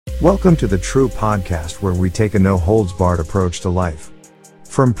Welcome to the True Podcast, where we take a no-holds-barred approach to life.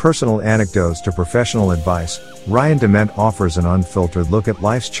 From personal anecdotes to professional advice, Ryan Dement offers an unfiltered look at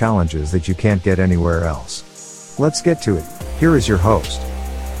life's challenges that you can't get anywhere else. Let's get to it. Here is your host,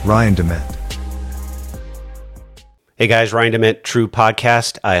 Ryan Dement. Hey guys, Ryan Dement, True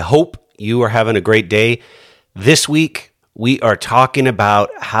Podcast. I hope you are having a great day. This week, we are talking about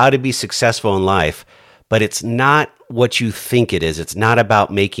how to be successful in life, but it's not what you think it is. It's not about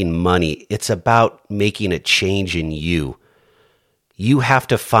making money. It's about making a change in you. You have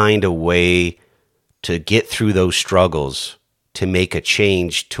to find a way to get through those struggles to make a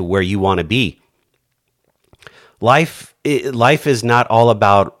change to where you want to be. Life is not all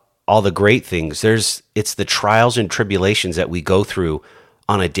about all the great things. It's the trials and tribulations that we go through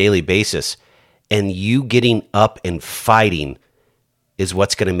on a daily basis. And you getting up and fighting is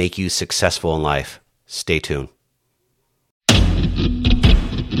what's going to make you successful in life. Stay tuned.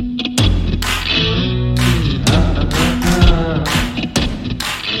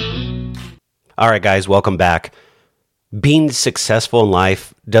 All right, guys, welcome back. Being successful in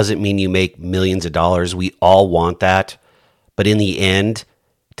life doesn't mean you make millions of dollars. We all want that. But in the end,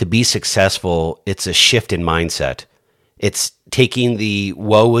 to be successful, it's a shift in mindset. It's taking the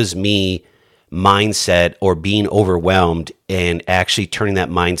woe is me mindset or being overwhelmed and actually turning that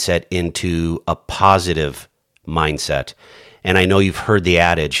mindset into a positive mindset. And I know you've heard the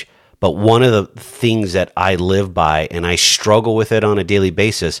adage, but one of the things that I live by and I struggle with it on a daily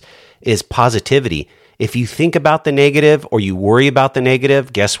basis is positivity. If you think about the negative or you worry about the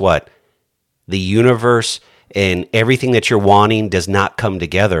negative, guess what? The universe and everything that you're wanting does not come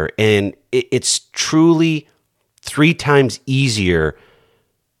together. And it's truly 3 times easier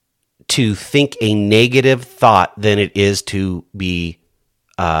to think a negative thought than it is to be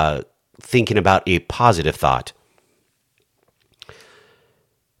thinking about a positive thought.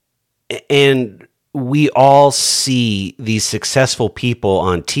 And we all see these successful people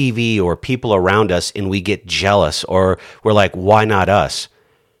on TV or people around us, and we get jealous, or we're like, why not us?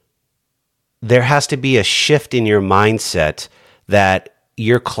 There has to be a shift in your mindset that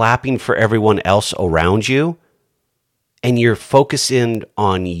you're clapping for everyone else around you, and you're focusing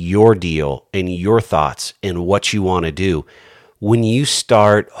on your deal and your thoughts and what you want to do. When you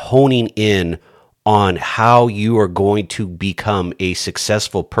start honing in on how you are going to become a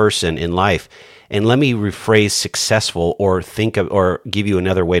successful person in life, and let me rephrase successful or give you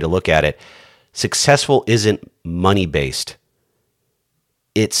another way to look at it. Successful isn't money-based.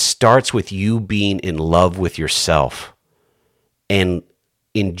 It starts with you being in love with yourself and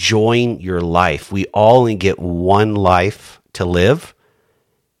enjoying your life. We all only get one life to live.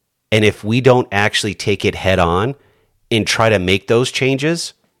 And if we don't actually take it head on and try to make those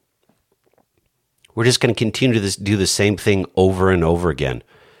changes, we're just going to continue to do the same thing over and over again.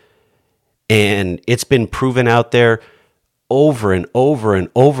 And it's been proven out there over and over and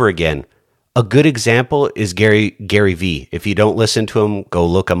over again. A good example is Gary Vee. If you don't listen to him, go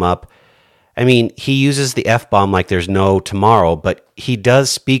look him up. I mean, he uses the F-bomb like there's no tomorrow, but he does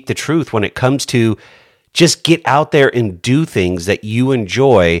speak the truth when it comes to just get out there and do things that you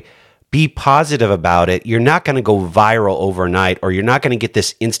enjoy. Be positive about it. You're not going to go viral overnight, or you're not going to get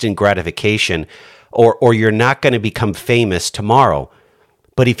this instant gratification, or you're not going to become famous tomorrow.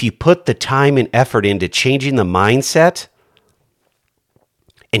 But if you put the time and effort into changing the mindset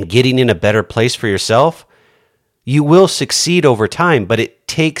and getting in a better place for yourself, you will succeed over time, but it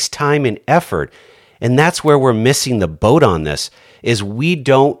takes time and effort. And that's where we're missing the boat on this, is we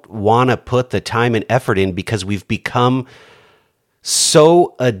don't want to put the time and effort in because we've become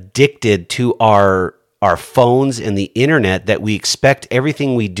so addicted to our phones and the internet that we expect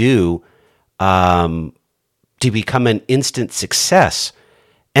everything we do to become an instant success.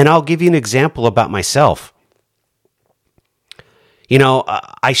 And I'll give you an example about myself. You know,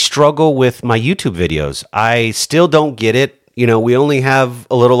 I struggle with my YouTube videos. I still don't get it. You know, we only have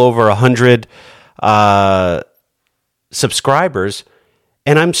a little over 100 subscribers,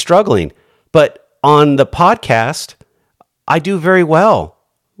 and I'm struggling. But on the podcast, I do very well.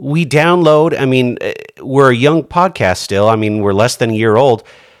 We download, we're a young podcast still. We're less than a year old.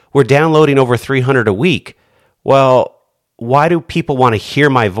 We're downloading over 300 a week. Well, why do people want to hear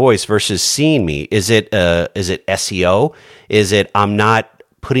my voice versus seeing me? Is it SEO? Is it I'm not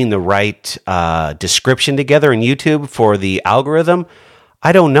putting the right description together in YouTube for the algorithm?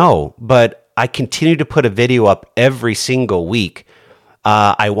 I don't know, but I continue to put a video up every single week.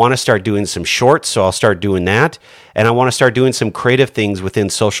 I want to start doing some shorts, so I'll start doing that. And I want to start doing some creative things within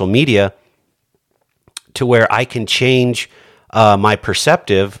social media to where I can change my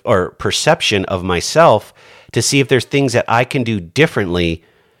perception of myself to see if there's things that I can do differently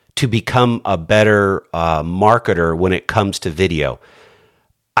to become a better marketer when it comes to video.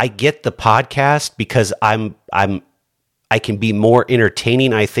 I get the podcast because I can be more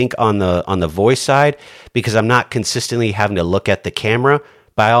entertaining, I think, on the voice side, because I'm not consistently having to look at the camera.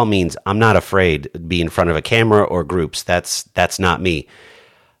 By all means, I'm not afraid to be in front of a camera or groups. That's not me.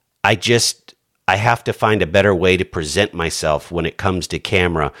 I have to find a better way to present myself when it comes to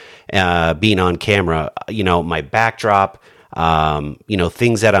camera, being on camera. My backdrop,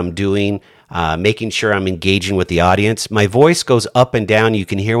 things that I'm doing, making sure I'm engaging with the audience. My voice goes up and down. You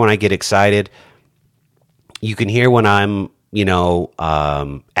can hear when I get excited. You can hear when I'm,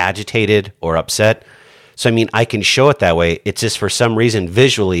 agitated or upset. So, I can show it that way. It's just for some reason,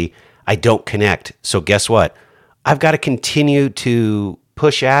 visually, I don't connect. So guess what? I've got to continue to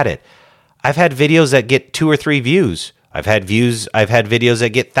push at it. I've had videos that get 2 or 3 views. I've had videos that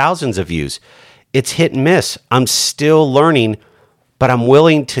get thousands of views. It's hit and miss. I'm still learning, but I'm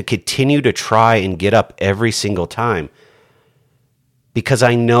willing to continue to try and get up every single time, because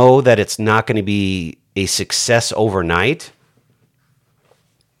I know that it's not going to be a success overnight,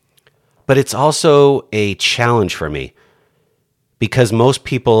 but it's also a challenge for me, because most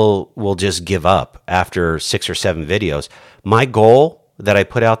people will just give up after 6 or 7 videos. My goal that I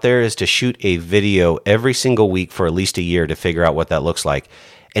put out there is to shoot a video every single week for at least a year to figure out what that looks like.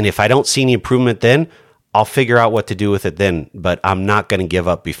 And if I don't see any improvement then, I'll figure out what to do with it then, but I'm not going to give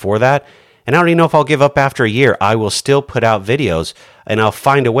up before that. And I don't even know if I'll give up after a year. I will still put out videos, and I'll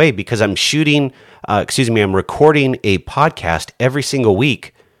find a way, because I'm recording a podcast every single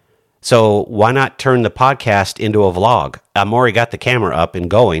week. So why not turn the podcast into a vlog? I'm already got the camera up and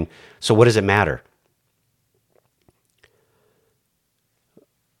going. So what does it matter?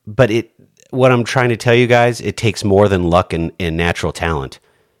 But what I'm trying to tell you guys, it takes more than luck and natural talent.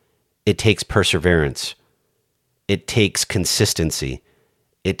 It takes perseverance. It takes consistency.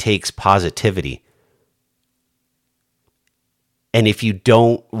 It takes positivity. And if you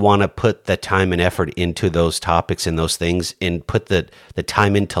don't want to put the time and effort into those topics and those things, and put the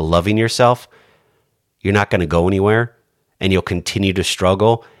time into loving yourself, you're not going to go anywhere, and you'll continue to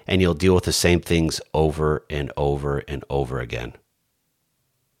struggle, and you'll deal with the same things over and over and over again.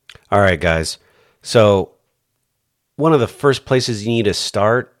 All right, guys. So one of the first places you need to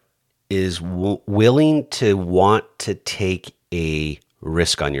start is willing to want to take a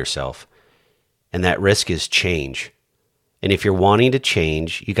risk on yourself. And that risk is change. And if you're wanting to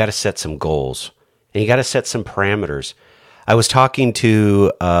change, you got to set some goals, and you got to set some parameters. I was talking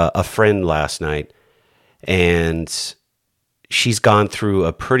to a friend last night, and she's gone through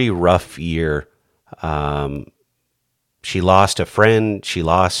a pretty rough year. She lost a friend. She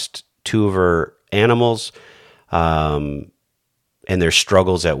lost 2 of her animals, and their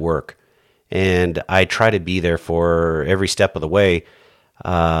struggles at work. And I try to be there for her every step of the way.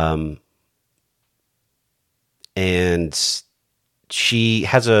 And she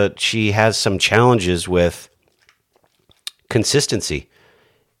has some challenges with consistency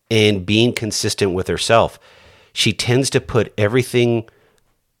and being consistent with herself. She tends to put everything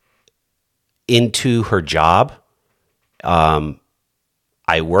into her job.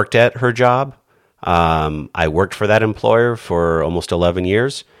 I worked at her job. I worked for that employer for almost 11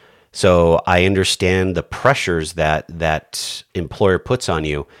 years. So I understand the pressures that employer puts on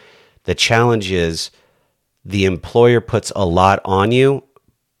you. The challenge is the employer puts a lot on you,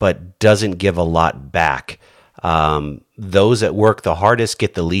 but doesn't give a lot back. Those that work the hardest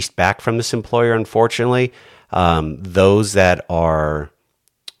get the least back from this employer, unfortunately. Those that are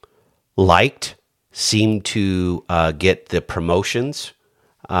liked seem to get the promotions.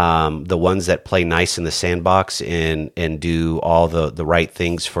 The ones that play nice in the sandbox and do all the right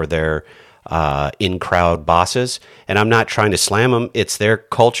things for their in-crowd bosses. And I'm not trying to slam them. It's their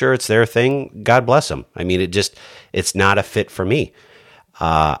culture. It's their thing. God bless them. It's not a fit for me.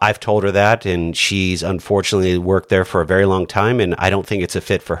 I've told her that, and she's unfortunately worked there for a very long time, and I don't think it's a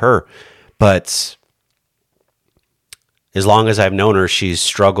fit for her. But as long as I've known her, she's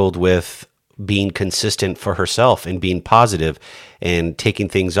struggled with being consistent for herself and being positive and taking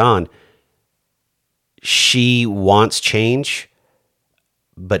things on. She wants change,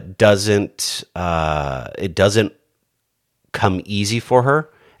 but it doesn't come easy for her.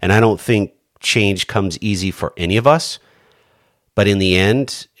 And I don't think change comes easy for any of us. But in the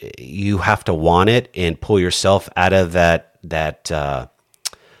end, you have to want it and pull yourself out of that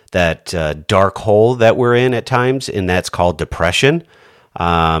dark hole that we're in at times, and that's called depression.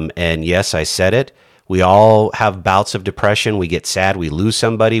 And yes, I said it. We all have bouts of depression. We get sad. We lose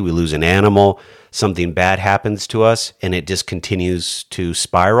somebody. We lose an animal. Something bad happens to us, and it just continues to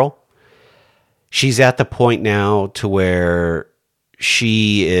spiral. She's at the point now to where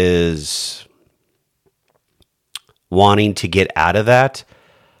she is wanting to get out of that,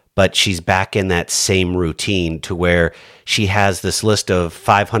 but she's back in that same routine to where she has this list of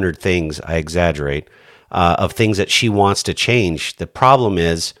 500 things, I exaggerate, of things that she wants to change. The problem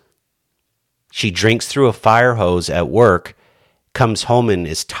is she drinks through a fire hose at work, comes home and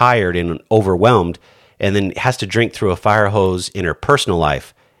is tired and overwhelmed, and then has to drink through a fire hose in her personal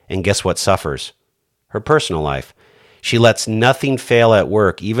life. And guess what suffers? Her personal life. She lets nothing fail at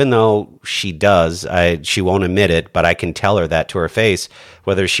work, even though she does. She won't admit it, but I can tell her that to her face,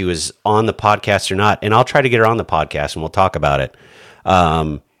 whether she was on the podcast or not. And I'll try to get her on the podcast and we'll talk about it.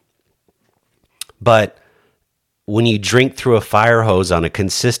 But when you drink through a fire hose on a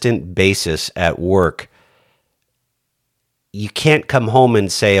consistent basis at work, you can't come home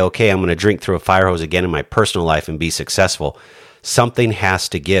and say, okay, I'm going to drink through a fire hose again in my personal life and be successful. Something has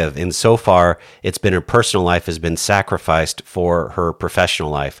to give. And so far, it's been her personal life has been sacrificed for her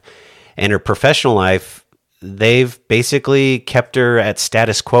professional life. And her professional life, they've basically kept her at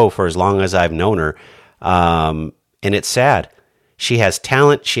status quo for as long as I've known her. And it's sad. She has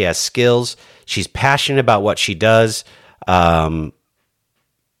talent. She has skills. She's passionate about what she does. And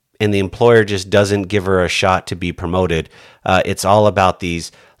the employer just doesn't give her a shot to be promoted. It's all about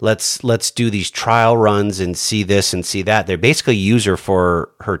these, let's do these trial runs and see this and see that. They basically use her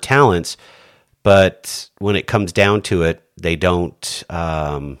for her talents, but when it comes down to it, they don't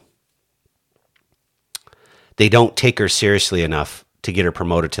take her seriously enough to get her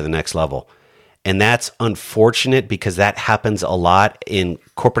promoted to the next level. And that's unfortunate because that happens a lot in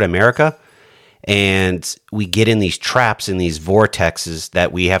corporate America. And we get in these traps, in these vortexes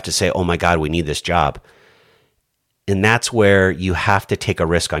that we have to say, oh my God, we need this job. And that's where you have to take a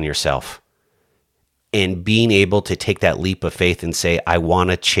risk on yourself. And being able to take that leap of faith and say, I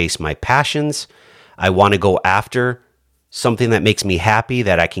want to chase my passions. I want to go after something that makes me happy,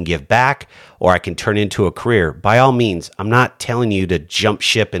 that I can give back, or I can turn into a career. By all means, I'm not telling you to jump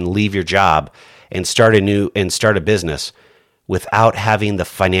ship and leave your job and start a business without having the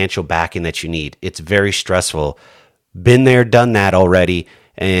financial backing that you need. It's very stressful. Been there, done that already,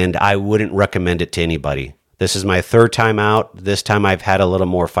 and I wouldn't recommend it to anybody. This is my third time out. This time I've had a little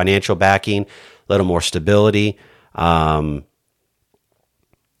more financial backing, a little more stability. But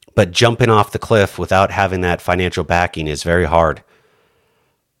jumping off the cliff without having that financial backing is very hard.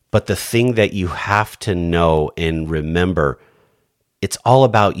 But the thing that you have to know and remember, it's all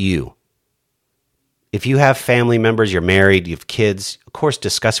about you. If you have family members, you're married, you have kids, of course,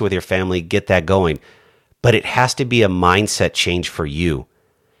 discuss it with your family, get that going. But it has to be a mindset change for you.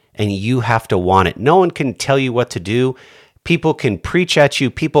 And you have to want it. No one can tell you what to do. People can preach at you.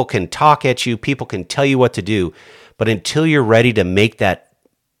 People can talk at you. People can tell you what to do. But until you're ready to make that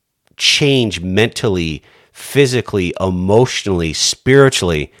change mentally, physically, emotionally,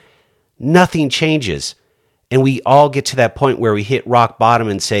 spiritually, nothing changes. And we all get to that point where we hit rock bottom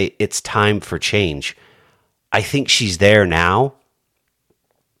and say, it's time for change. I think she's there now.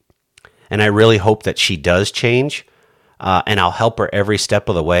 And I really hope that she does change. And I'll help her every step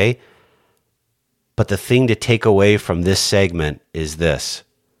of the way. But the thing to take away from this segment is this.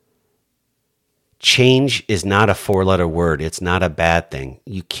 Change is not a four-letter word. It's not a bad thing.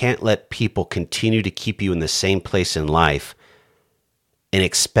 You can't let people continue to keep you in the same place in life and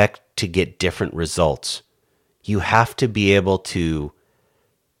expect to get different results. You have to be able to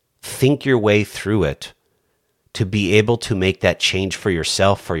think your way through it, to be able to make that change for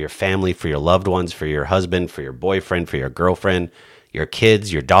yourself, for your family, for your loved ones, for your husband, for your boyfriend, for your girlfriend, your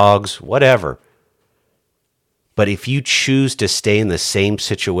kids, your dogs, whatever. But if you choose to stay in the same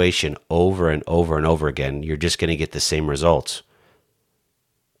situation over and over and over again, you're just going to get the same results.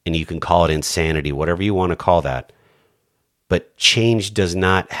 And you can call it insanity, whatever you want to call that. But change does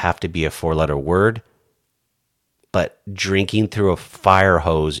not have to be a four-letter word. But drinking through a fire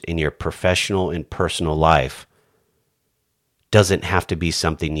hose in your professional and personal life doesn't have to be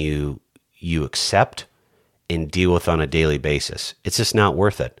something you accept and deal with on a daily basis. It's just not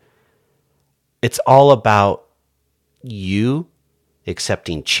worth it. It's all about you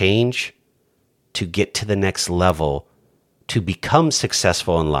accepting change to get to the next level, to become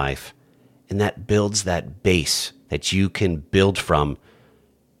successful in life. And that builds that base that you can build from.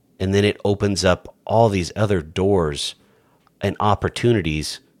 And then it opens up all these other doors and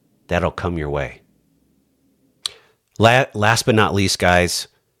opportunities that'll come your way. Last but not least, guys,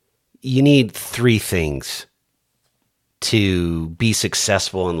 you need three things to be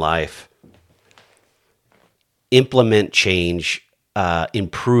successful in life. Implement change,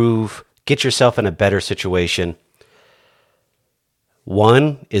 improve, get yourself in a better situation.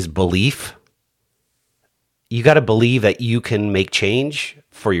 One is belief. you got to believe that you can make change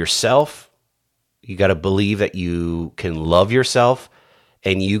for yourself. You got to believe that you can love yourself,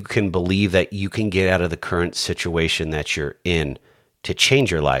 and you can believe that you can get out of the current situation that you're in to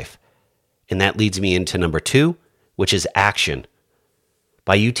change your life. And that leads me into number 2, which is action.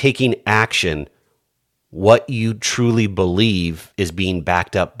 By you taking action, what you truly believe is being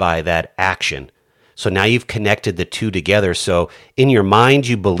backed up by that action. So now you've connected the two together. So in your mind,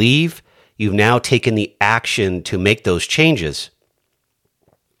 you believe, you've now taken the action to make those changes.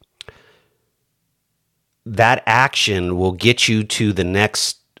 That action will get you to the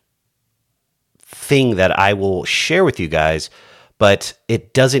next thing that I will share with you guys, but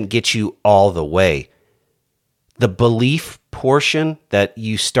it doesn't get you all the way. The belief portion that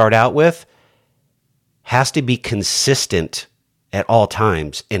you start out with has to be consistent at all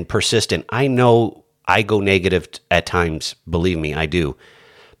times and persistent. I know I go negative at times, believe me, I do.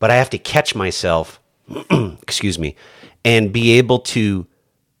 But I have to catch myself, excuse me, and be able to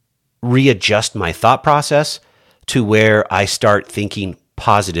readjust my thought process to where I start thinking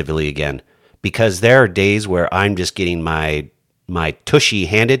positively again. Because there are days where I'm just getting my tushy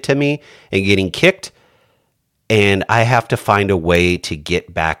handed to me and getting kicked, and I have to find a way to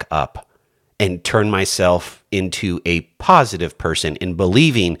get back up and turn myself into a positive person in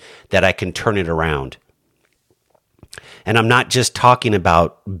believing that I can turn it around. And I'm not just talking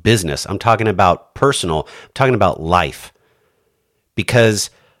about business. I'm talking about personal. I'm talking about life. Because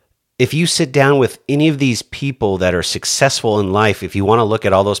if you sit down with any of these people that are successful in life, if you want to look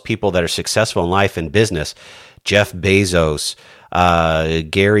at all those people that are successful in life and business, Jeff Bezos,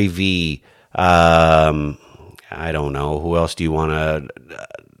 Gary Vee, I don't know, who else do you want to,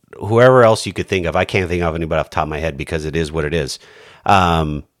 whoever else you could think of. I can't think of anybody off the top of my head because it is what it is.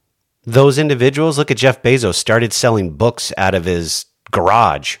 Those individuals, look at Jeff Bezos, started selling books out of his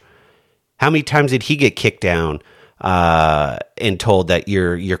garage. How many times did he get kicked down and told that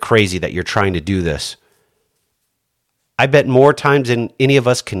you're crazy, that you're trying to do this? I bet more times than any of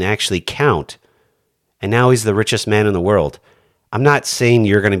us can actually count. And now he's the richest man in the world. I'm not saying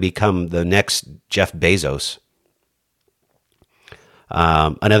you're going to become the next Jeff Bezos.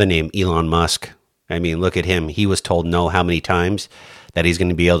 Another name, Elon Musk. I mean, look at him. He was told no how many times that he's going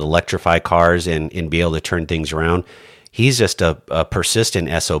to be able to electrify cars and be able to turn things around. He's just a persistent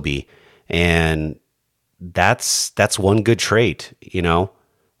SOB. And that's one good trait, to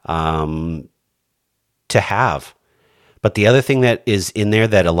have. But the other thing that is in there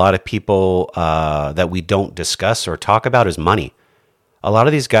that a lot of people that we don't discuss or talk about is money. A lot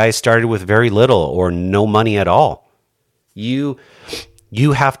of these guys started with very little or no money at all. You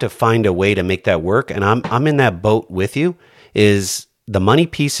have to find a way to make that work, and I'm in that boat with you. Is the money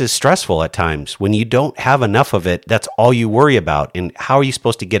piece is stressful at times. When you don't have enough of it, that's all you worry about. And how are you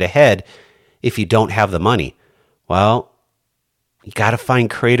supposed to get ahead if you don't have the money? Well, you got to find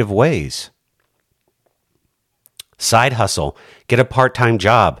creative ways. Side hustle, get a part-time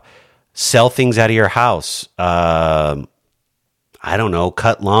job, sell things out of your house. I don't know,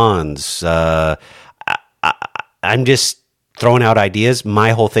 cut lawns. I'm just throwing out ideas.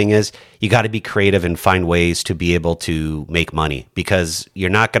 My whole thing is you got to be creative and find ways to be able to make money, because you're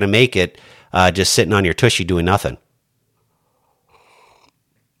not going to make it just sitting on your tushy doing nothing.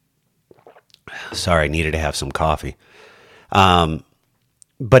 Sorry, I needed to have some coffee.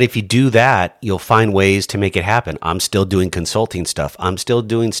 But if you do that, you'll find ways to make it happen. I'm still doing consulting stuff. I'm still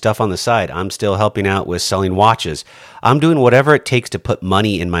doing stuff on the side. I'm still helping out with selling watches. I'm doing whatever it takes to put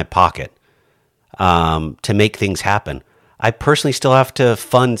money in my pocket to make things happen. I personally still have to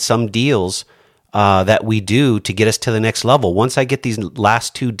fund some deals that we do to get us to the next level. Once I get these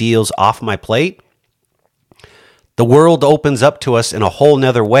last 2 deals off my plate, the world opens up to us in a whole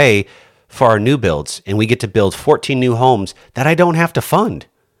nother way for our new builds. And we get to build 14 new homes that I don't have to fund,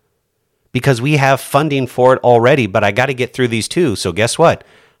 because we have funding for it already. But I got to get through these 2. So guess what?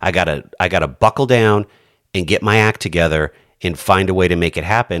 I gotta buckle down and get my act together and find a way to make it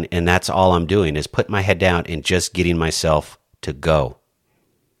happen. And that's all I'm doing, is put my head down and just getting myself to go.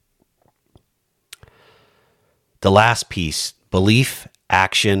 The last piece, belief,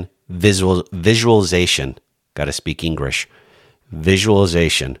 action, visualization. Got to speak English.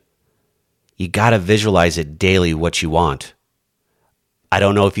 Visualization. You got to visualize it daily what you want. I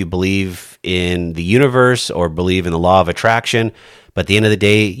don't know if you believe in the universe or believe in the law of attraction, but at the end of the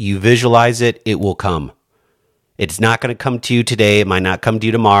day, you visualize it, it will come. It's not going to come to you today. It might not come to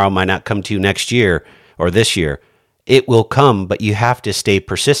you tomorrow. It might not come to you next year or this year. It will come, but you have to stay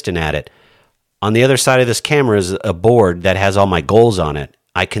persistent at it. On the other side of this camera is a board that has all my goals on it.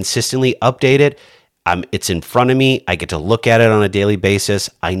 I consistently update it. It's in front of me. I get to look at it on a daily basis.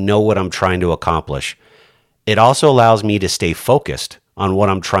 I know what I'm trying to accomplish. It also allows me to stay focused on what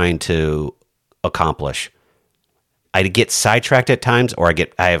I'm trying to accomplish. I get sidetracked at times, or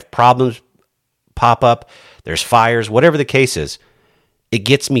I have problems pop up. There's fires, whatever the case is. It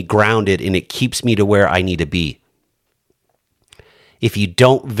gets me grounded and it keeps me to where I need to be. If you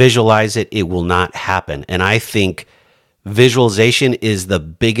don't visualize it, it will not happen. And I think visualization is the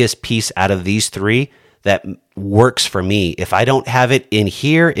biggest piece out of these three that works for me. If I don't have it in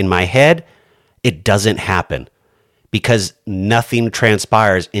here, in my head, it doesn't happen, because nothing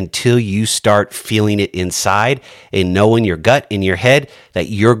transpires until you start feeling it inside and know in your gut, in your head, that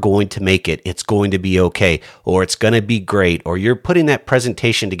you're going to make it. It's going to be okay, or it's going to be great, or you're putting that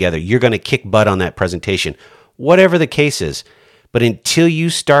presentation together. You're going to kick butt on that presentation, whatever the case is. But until you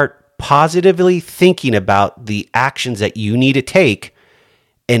start positively thinking about the actions that you need to take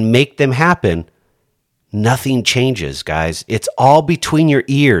and make them happen, nothing changes, guys. It's all between your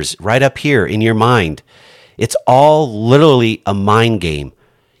ears, right up here in your mind. It's all literally a mind game.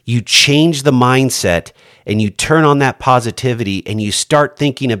 You change the mindset and you turn on that positivity and you start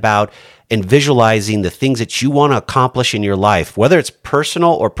thinking about and visualizing the things that you want to accomplish in your life, whether it's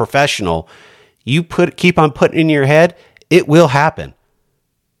personal or professional. You keep on putting in your head, it will happen.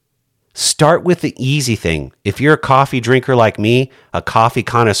 Start with the easy thing. If you're a coffee drinker like me, a coffee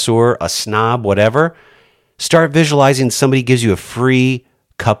connoisseur, a snob, whatever, start visualizing somebody gives you a free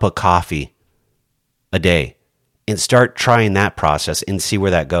cup of coffee a day, and start trying that process and see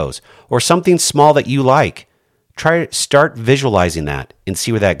where that goes. Or something small that you like. Start visualizing that and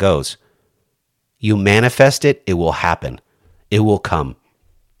see where that goes. You manifest it, it will happen. It will come.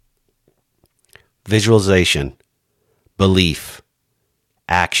 Visualization, belief,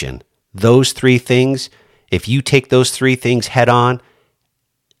 action. Those three things, if you take those three things head on,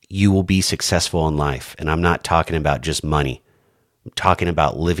 you will be successful in life. And I'm not talking about just money. I'm talking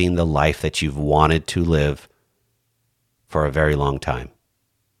about living the life that you've wanted to live for a very long time.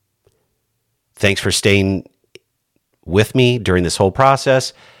 Thanks for staying with me during this whole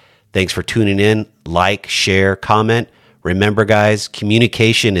process. Thanks for tuning in. Like, share, comment. Remember, guys,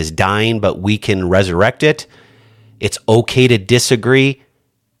 communication is dying, but we can resurrect it. It's okay to disagree.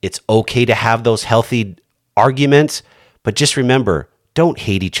 It's okay to have those healthy arguments. But just remember, don't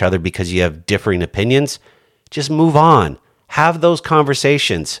hate each other because you have differing opinions. Just move on. Have those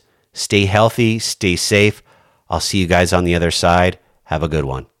conversations. Stay healthy. Stay safe. I'll see you guys on the other side. Have a good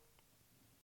one.